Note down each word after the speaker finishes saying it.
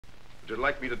you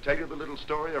like me to tell you the little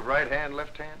story of right hand,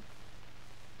 left hand?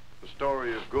 The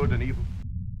story of good and evil?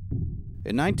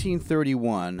 In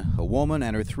 1931, a woman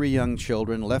and her 3 young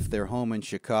children left their home in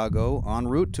Chicago en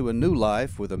route to a new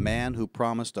life with a man who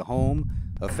promised a home,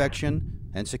 affection,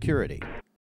 and security.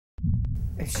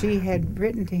 She had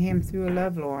written to him through a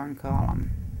lovelorn column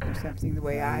or something, the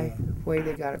way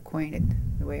they got acquainted,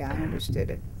 the way I understood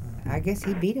it. I guess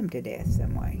he beat him to death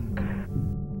some way.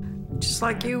 Just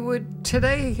like you would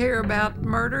today hear about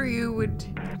murder, you would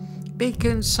be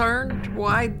concerned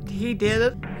why he did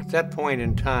it. At that point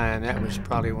in time, that was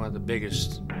probably one of the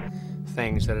biggest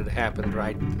things that had happened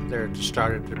right there at the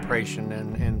start of the Depression,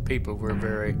 and people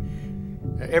were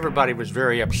everybody was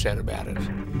very upset about it.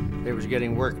 They was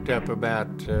getting worked up about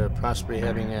possibly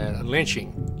having a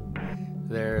lynching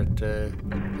there at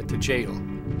the jail.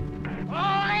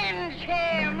 Lynch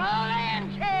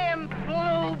him,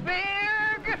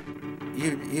 Bluebeard!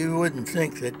 You wouldn't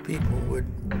think that people would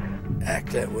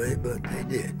act that way, but they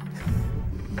did.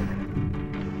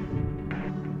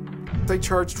 They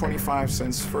charged 25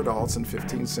 cents for adults and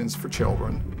 15 cents for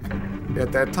children.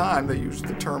 At that time, they used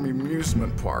the term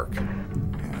amusement park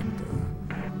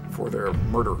for their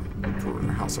murder, for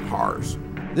their House of Horrors.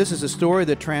 This is a story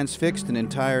that transfixed an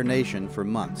entire nation for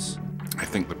months. I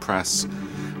think the press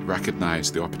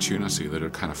recognized the opportunity that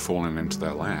had kind of fallen into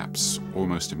their laps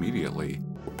almost immediately.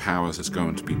 Powers is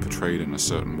going to be portrayed in a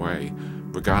certain way,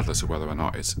 regardless of whether or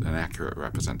not it's an accurate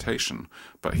representation,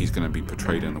 but he's going to be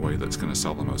portrayed in a way that's going to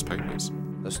sell the most papers.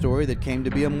 A story that came to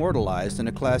be immortalized in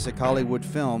a classic Hollywood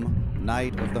film,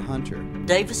 Night of the Hunter.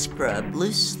 Davis Grubb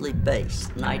loosely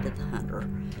based Night of the Hunter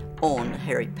on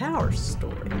Harry Powers'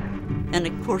 story. And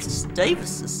of course,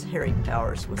 Davis's Harry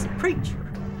Powers was a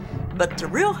preacher, but the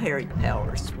real Harry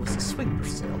Powers was a sweeper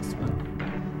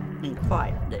salesman in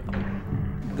Quietdale.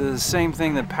 The same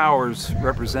thing that Powers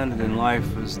represented in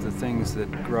life was the things that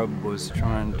Grubb was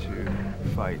trying to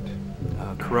fight.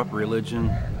 Corrupt religion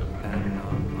and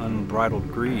unbridled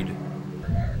greed,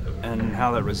 and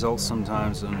how that results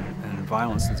sometimes in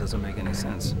violence that doesn't make any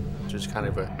sense. Just kind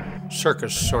of a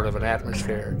circus sort of an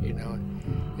atmosphere, you know.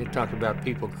 It talked about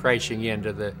people crashing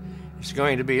into it's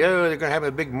going to be, they're going to have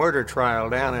a big murder trial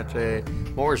down at the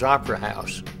Moore's Opera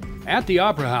House. At the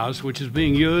Opera House, which is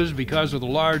being used because of the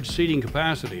large seating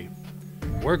capacity,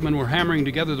 workmen were hammering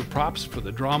together the props for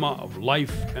the drama of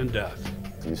life and death.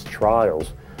 These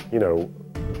trials, you know,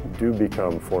 do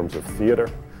become forms of theater,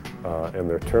 and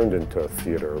they're turned into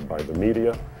theater by the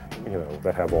media, you know,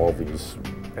 that have all these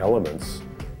elements,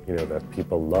 you know, that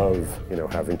people love, you know,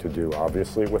 having to do,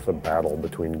 obviously, with a battle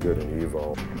between good and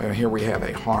evil. And here we have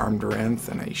a harmed Renth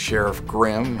and a Sheriff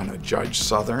Grimm and a Judge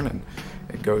Southern, and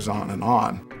it goes on and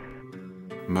on.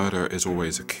 Murder is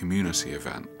always a community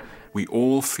event. We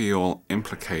all feel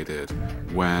implicated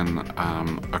when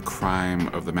a crime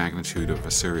of the magnitude of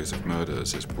a series of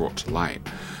murders is brought to light,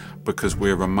 because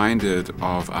we're reminded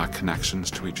of our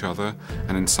connections to each other,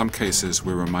 and in some cases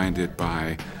we're reminded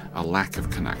by a lack of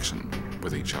connection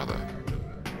with each other.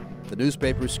 The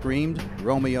newspaper screamed,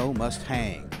 "Romeo must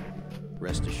hang."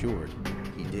 Rest assured,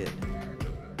 he did.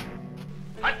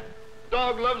 Hot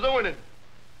dog loves a winning.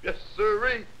 Yes,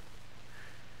 sirree.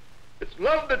 It's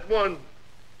love that won.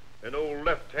 And old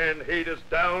left-hand hate is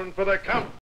down for the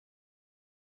count.